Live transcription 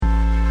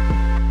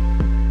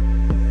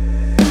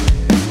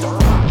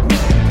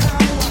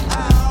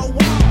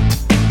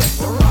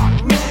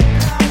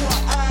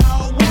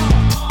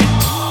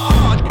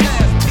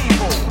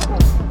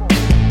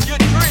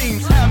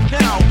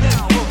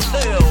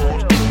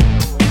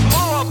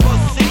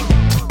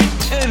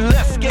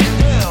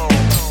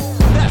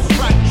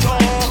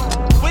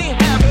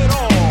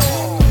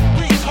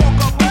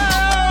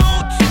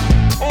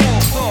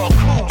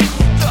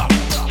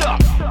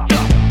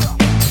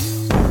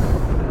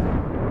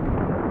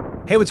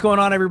Hey, what's going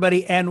on,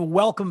 everybody? And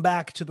welcome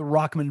back to the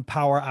Rockman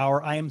Power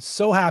Hour. I am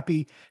so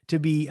happy to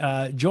be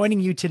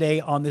joining you today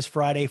on this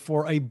Friday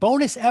for a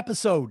bonus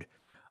episode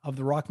of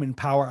the Rockman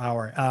Power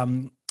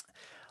Hour.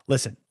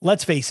 Listen,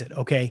 let's face it,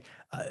 okay?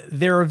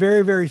 There are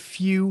very, very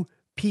few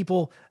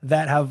people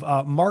that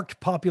have marked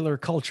popular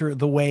culture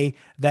the way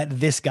that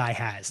this guy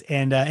has.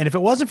 And if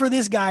it wasn't for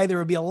this guy, there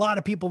would be a lot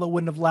of people that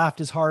wouldn't have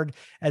laughed as hard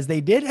as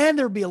they did. And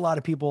there would be a lot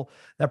of people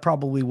that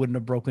probably wouldn't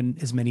have broken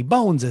as many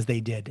bones as they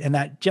did. And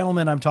that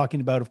gentleman I'm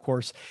talking about, of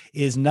course,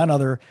 is none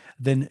other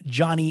than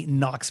Johnny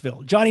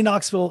Knoxville. Johnny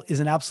Knoxville is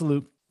an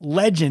absolute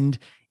legend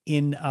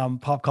in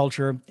pop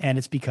culture, and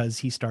it's because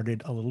he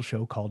started a little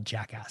show called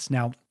Jackass.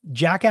 Now,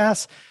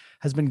 Jackass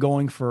has been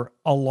going for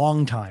a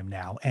long time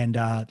now. And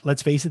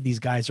let's face it, these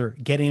guys are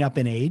getting up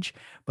in age,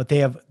 but they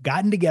have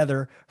gotten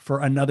together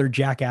for another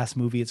Jackass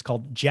movie. It's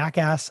called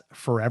Jackass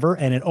Forever,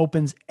 and it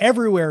opens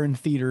everywhere in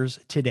theaters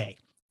today.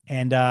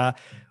 And I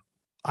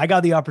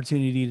got the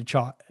opportunity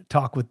to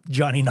talk with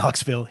Johnny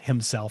Knoxville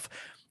himself.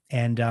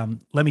 And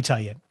let me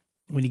tell you,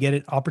 when you get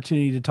an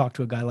opportunity to talk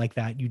to a guy like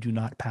that, you do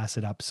not pass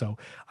it up. So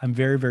I'm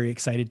very, very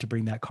excited to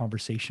bring that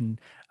conversation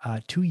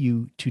to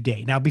you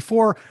today. Now,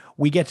 before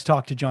we get to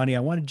talk to Johnny,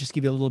 I want to just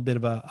give you a little bit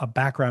of a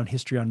background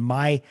history on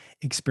my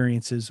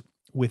experiences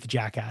with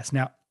Jackass.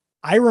 Now,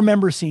 I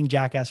remember seeing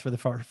Jackass for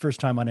the first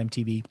time on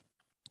MTV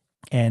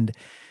and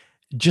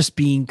just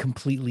being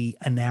completely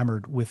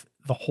enamored with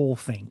the whole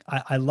thing.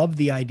 I love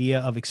the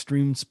idea of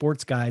extreme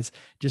sports guys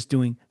just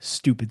doing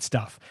stupid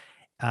stuff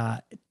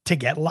to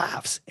get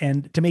laughs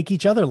and to make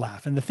each other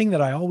laugh. And the thing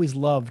that I always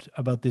loved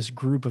about this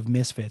group of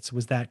misfits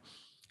was that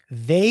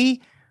they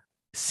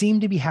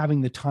seemed to be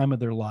having the time of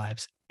their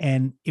lives.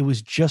 And it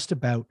was just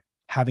about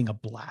having a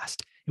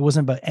blast. It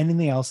wasn't about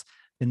anything else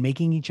than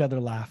making each other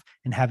laugh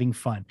and having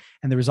fun.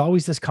 And there was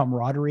always this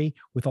camaraderie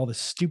with all the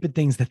stupid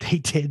things that they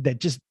did that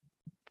just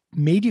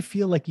made you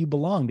feel like you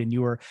belonged and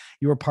you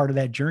were part of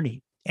that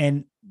journey.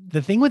 And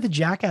the thing with the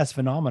Jackass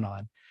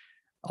phenomenon,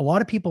 a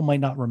lot of people might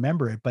not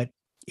remember it, but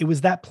it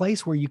was that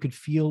place where you could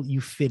feel you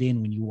fit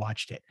in when you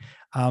watched it.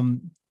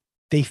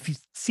 They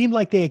seemed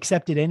like they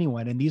accepted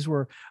anyone. And these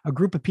were a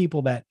group of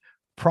people that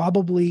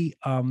probably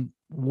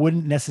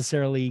wouldn't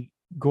necessarily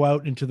go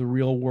out into the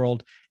real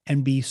world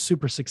and be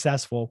super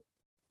successful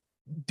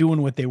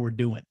doing what they were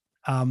doing.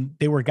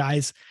 They were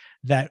guys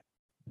that,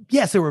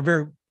 yes, they were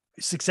very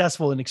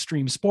successful in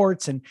extreme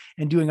sports and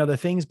doing other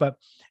things, but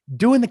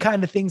doing the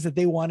kind of things that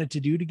they wanted to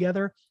do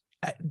together,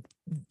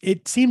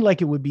 it seemed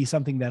like it would be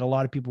something that a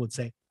lot of people would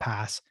say,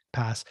 pass.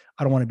 I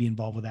don't want to be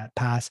involved with that,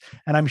 pass.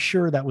 And I'm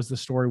sure that was the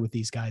story with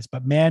these guys,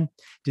 but man,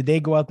 did they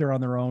go out there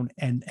on their own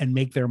and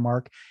make their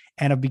mark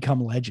and have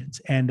become legends.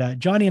 And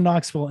Johnny and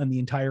Knoxville and the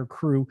entire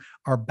crew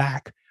are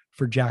back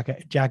for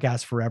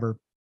Jackass Forever.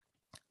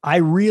 I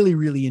really,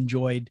 really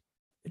enjoyed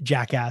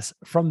Jackass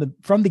from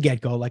the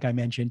get-go, like I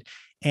mentioned.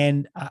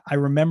 And I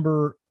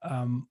remember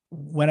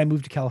when I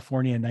moved to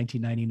California in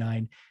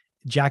 1999,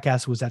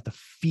 Jackass was at the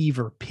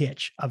fever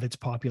pitch of its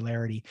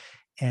popularity.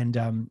 And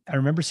I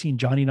remember seeing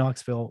Johnny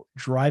Knoxville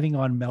driving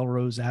on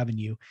Melrose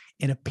Avenue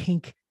in a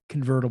pink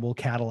convertible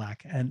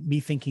Cadillac, and me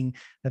thinking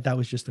that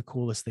was just the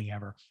coolest thing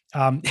ever.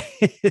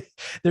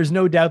 There's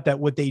no doubt that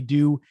what they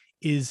do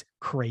is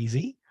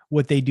crazy.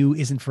 What they do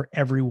isn't for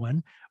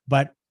everyone,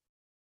 but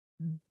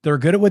they're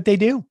good at what they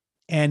do.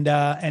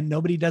 And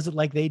nobody does it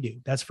like they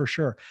do. That's for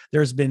sure.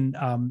 There's been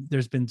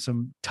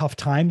some tough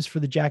times for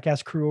the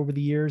Jackass crew over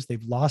the years.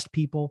 They've lost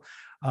people.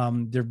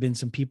 There've been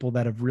some people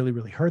that have really,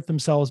 really hurt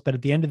themselves. But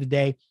at the end of the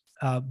day,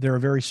 they're a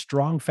very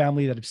strong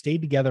family that have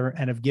stayed together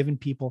and have given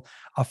people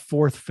a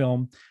fourth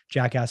film,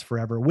 Jackass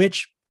Forever,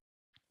 which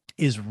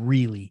is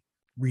really,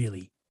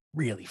 really,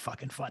 really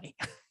fucking funny.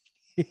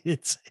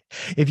 It's,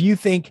 if you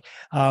think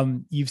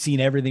you've seen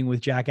everything with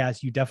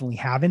Jackass, you definitely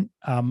haven't.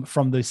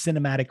 From the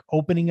cinematic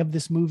opening of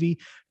this movie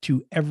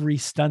to every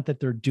stunt that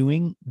they're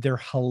doing, they're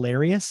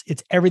hilarious.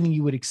 It's everything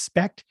you would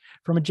expect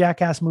from a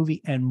Jackass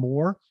movie and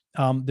more.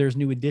 There's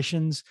new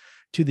additions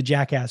to the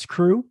Jackass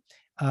crew.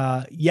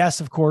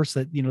 Yes, of course,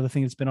 that, the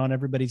thing that's been on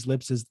everybody's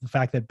lips is the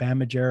fact that Bam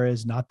Margera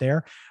is not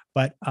there,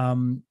 but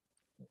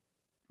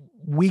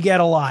we get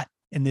a lot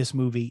in this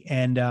movie,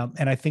 and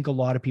I think a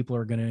lot of people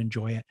are going to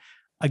enjoy it.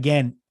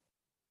 Again,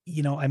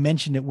 I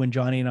mentioned it when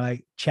Johnny and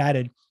I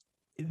chatted.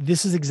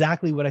 This is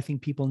exactly what I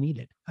think people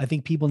needed. I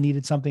think people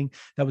needed something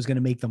that was going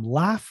to make them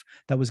laugh,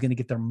 that was going to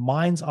get their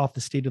minds off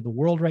the state of the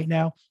world right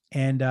now.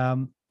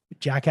 And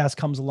Jackass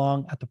comes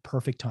along at the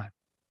perfect time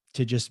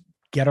to just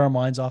get our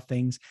minds off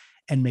things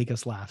and make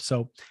us laugh.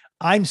 So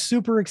I'm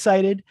super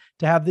excited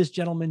to have this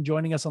gentleman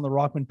joining us on the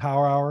Rockman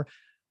Power Hour.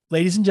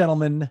 Ladies and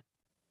gentlemen,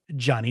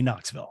 Johnny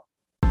Knoxville.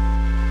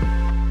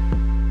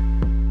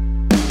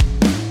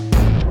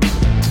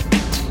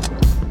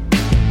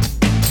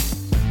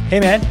 Hey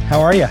man, how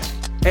are you?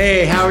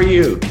 Hey, how are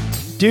you?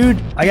 Dude,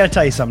 I got to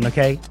tell you something,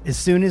 okay? As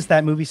soon as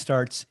that movie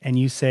starts and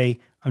you say,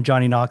 I'm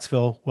Johnny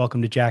Knoxville,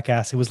 welcome to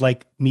Jackass, it was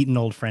like meeting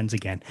old friends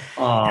again.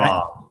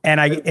 And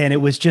it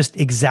was just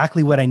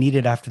exactly what I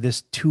needed after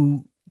this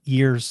 2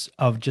 years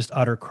of just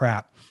utter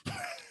crap.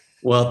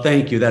 Well,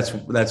 thank you.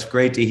 That's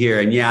great to hear.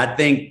 And yeah, I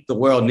think the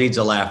world needs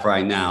a laugh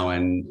right now,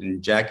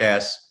 and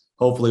Jackass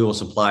hopefully will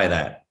supply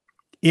that.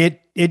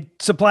 It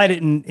supplied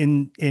it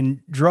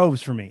in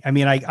droves for me. I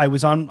mean, I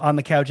was on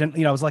the couch,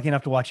 and I was lucky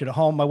enough to watch it at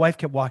home. My wife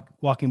kept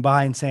walking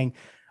by and saying,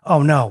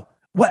 "Oh no,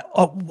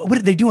 what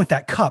did they do with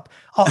that cup?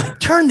 Oh,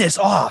 turn this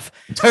off."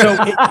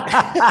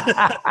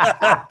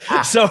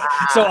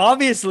 So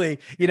obviously,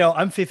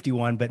 I'm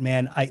 51, but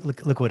man, I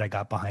look what I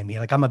got behind me.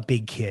 Like, I'm a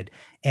big kid,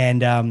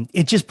 and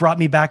it just brought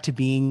me back to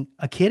being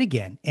a kid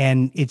again.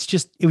 And it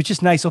was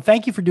just nice. So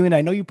thank you for doing that.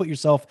 I know you put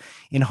yourself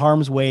in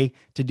harm's way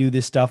to do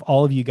this stuff,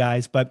 all of you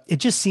guys, but it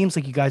just seems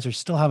like you guys are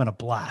still having a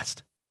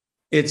blast.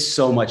 It's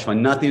so much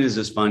fun. Nothing is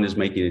as fun as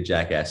making a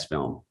Jackass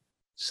film.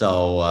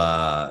 So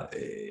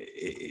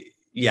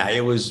yeah,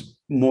 it was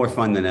more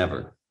fun than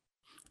ever.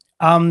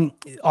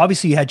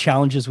 Obviously you had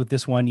challenges with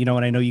this one, and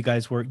I know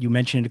you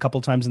mentioned it a couple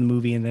of times in the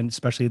movie, and then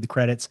especially the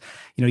credits,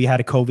 you had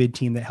a COVID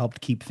team that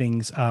helped keep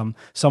things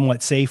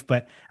somewhat safe.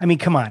 But I mean,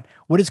 come on,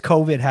 what does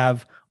COVID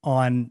have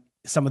on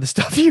some of the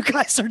stuff you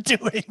guys are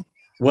doing?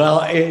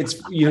 Well,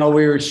 it's, we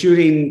were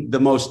shooting the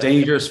most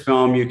dangerous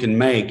film you can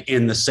make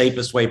in the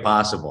safest way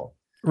possible.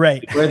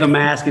 Right. Wear the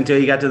mask until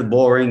you got to the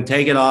bull ring,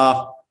 take it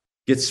off,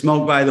 get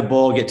smoked by the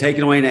bull, get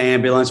taken away in an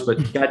ambulance,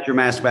 but get your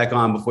mask back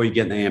on before you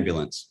get in the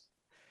ambulance.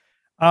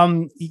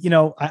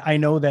 I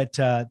know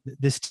that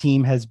this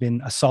team has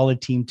been a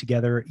solid team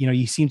together.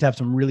 You seem to have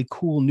some really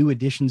cool new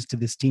additions to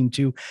this team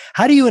too.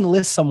 How do you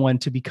enlist someone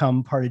to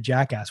become part of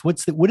Jackass? What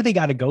do they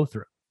got to go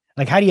through?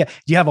 Like, how do you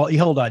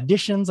hold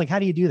auditions? Like, how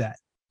do you do that?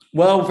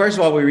 Well, first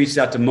of all, we reached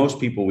out to most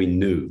people we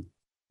knew.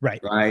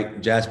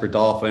 Right. Jasper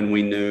Dolphin,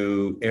 we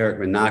knew. Eric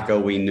Monaco,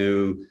 we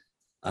knew.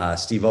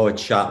 Steve O had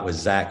shot with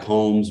Zach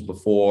Holmes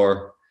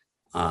before.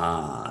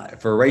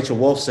 For Rachel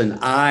Wolfson,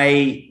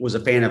 I was a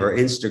fan of her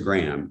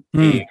Instagram.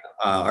 And,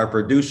 our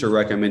producer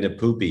recommended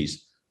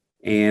Poopies.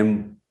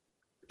 And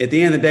at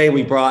the end of the day,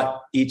 we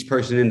brought each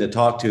person in to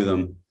talk to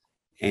them.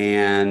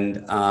 And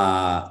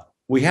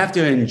we have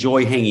to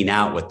enjoy hanging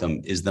out with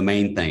them is the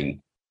main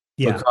thing.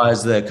 Yeah.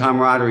 Because the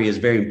camaraderie is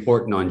very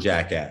important on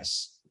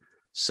Jackass.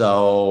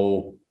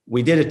 So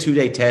we did a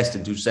 2-day test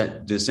in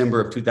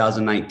December of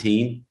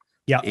 2019.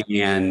 Yeah.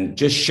 And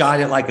just shot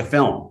it like a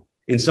film.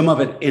 And some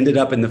of it ended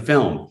up in the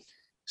film.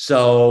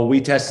 So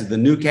we tested the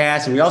new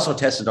cast, and we also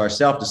tested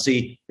ourselves to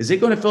see, is it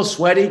going to feel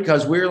sweaty?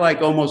 Because we're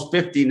like almost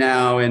 50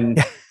 now.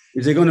 And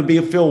is it going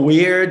to feel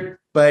weird?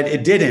 But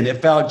it didn't.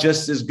 It felt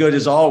just as good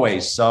as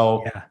always.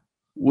 So yeah.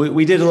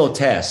 we did a little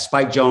test.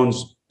 Spike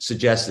Jonze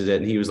suggested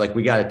it, and he was like,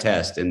 we got to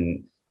test.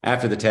 And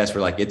after the test,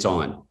 we're like, it's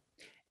on.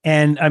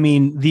 And I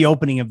mean, the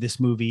opening of this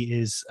movie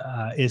is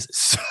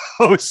so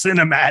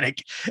cinematic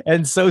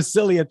and so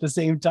silly at the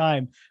same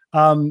time.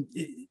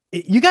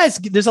 You guys,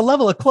 there's a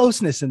level of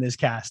closeness in this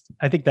cast.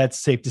 I think that's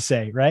safe to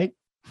say, right?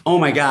 Oh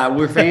my God,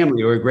 we're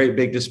family. We're a great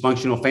big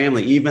dysfunctional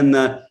family. Even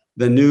the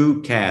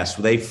new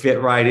cast, they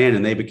fit right in,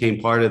 and they became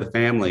part of the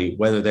family,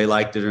 whether they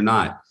liked it or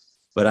not.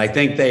 But I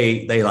think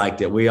they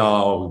liked it. We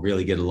all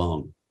really get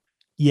along.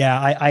 Yeah,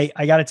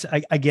 I got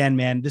it. Again,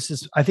 man,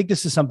 I think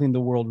this is something the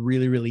world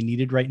really, really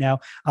needed right now.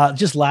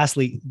 Just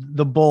lastly,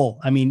 the bull.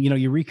 I mean,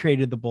 you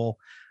recreated the bull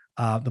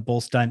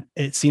stunt.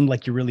 It seemed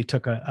like you really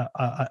took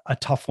a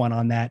tough one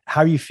on that.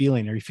 How are you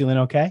feeling? Are you feeling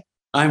okay?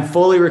 I'm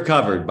fully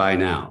recovered by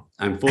now.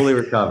 I'm fully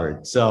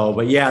recovered. So,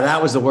 but yeah,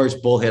 that was the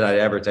worst bull hit I'd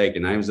ever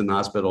taken. I was in the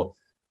hospital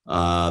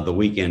the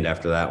weekend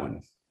after that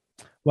one.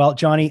 Well,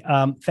 Johnny,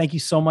 thank you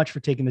so much for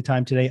taking the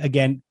time today.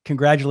 Again,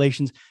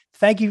 congratulations.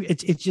 Thank you.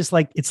 It's just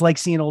like, it's like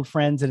seeing old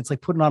friends, and it's like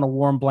putting on a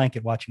warm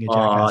blanket watching a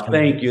Jackass.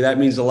 Thank you. That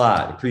means a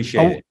lot.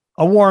 Appreciate it.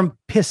 A warm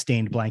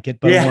piss-stained blanket,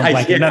 but a warm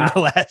blanket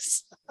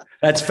nonetheless.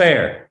 That's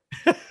fair.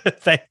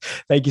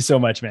 Thank you so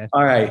much, man.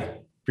 All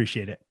right.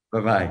 Appreciate it.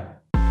 Bye-bye.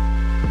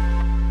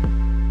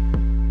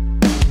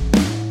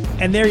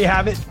 And there you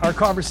have it. Our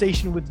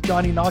conversation with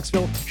Johnny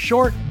Knoxville,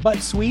 short but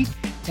sweet.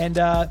 And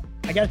I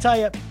got to tell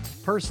you,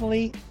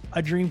 personally,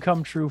 a dream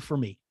come true for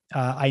me.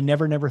 I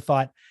never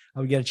thought I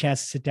would get a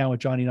chance to sit down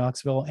with Johnny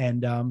Knoxville,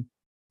 and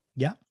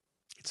yeah,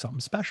 it's something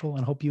special,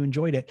 and hope you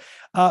enjoyed it.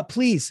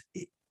 Please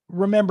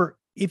remember,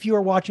 if you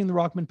are watching the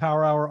Rockman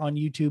Power Hour on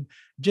YouTube,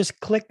 just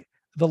click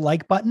the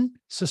like button,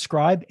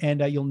 subscribe,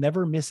 and you'll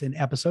never miss an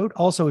episode.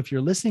 Also, if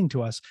you're listening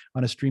to us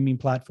on a streaming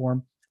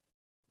platform,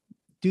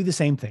 do the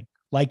same thing.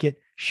 Like it,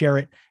 share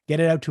it, get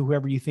it out to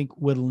whoever you think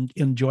will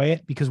enjoy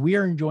it, because we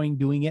are enjoying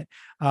doing it.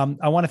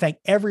 I want to thank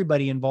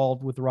everybody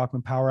involved with the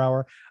Rockman Power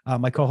Hour.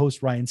 My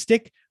co-host Ryan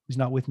Stick, who's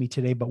not with me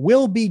today, but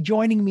will be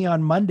joining me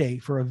on Monday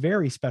for a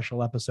very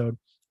special episode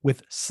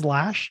with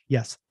Slash.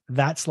 Yes,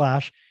 that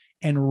Slash,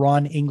 and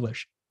Ron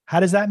English. How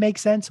does that make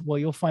sense? Well,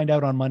 you'll find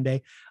out on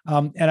Monday.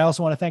 And I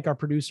also want to thank our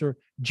producer,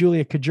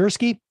 Julia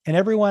Kajerski, and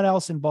everyone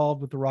else involved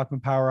with the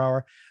Rockman Power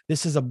Hour.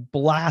 This is a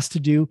blast to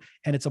do,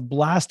 and it's a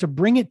blast to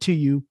bring it to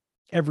you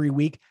every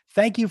week.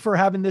 Thank you for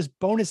having this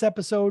bonus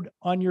episode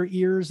on your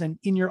ears and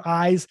in your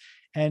eyes.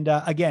 And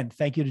again,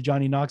 thank you to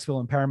Johnny Knoxville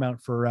and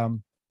Paramount for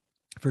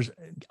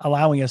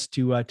allowing us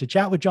to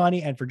chat with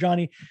Johnny, and for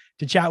Johnny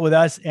to chat with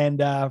us, and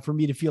for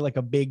me to feel like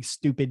a big,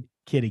 stupid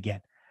kid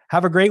again.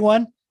 Have a great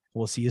one.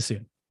 We'll see you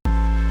soon.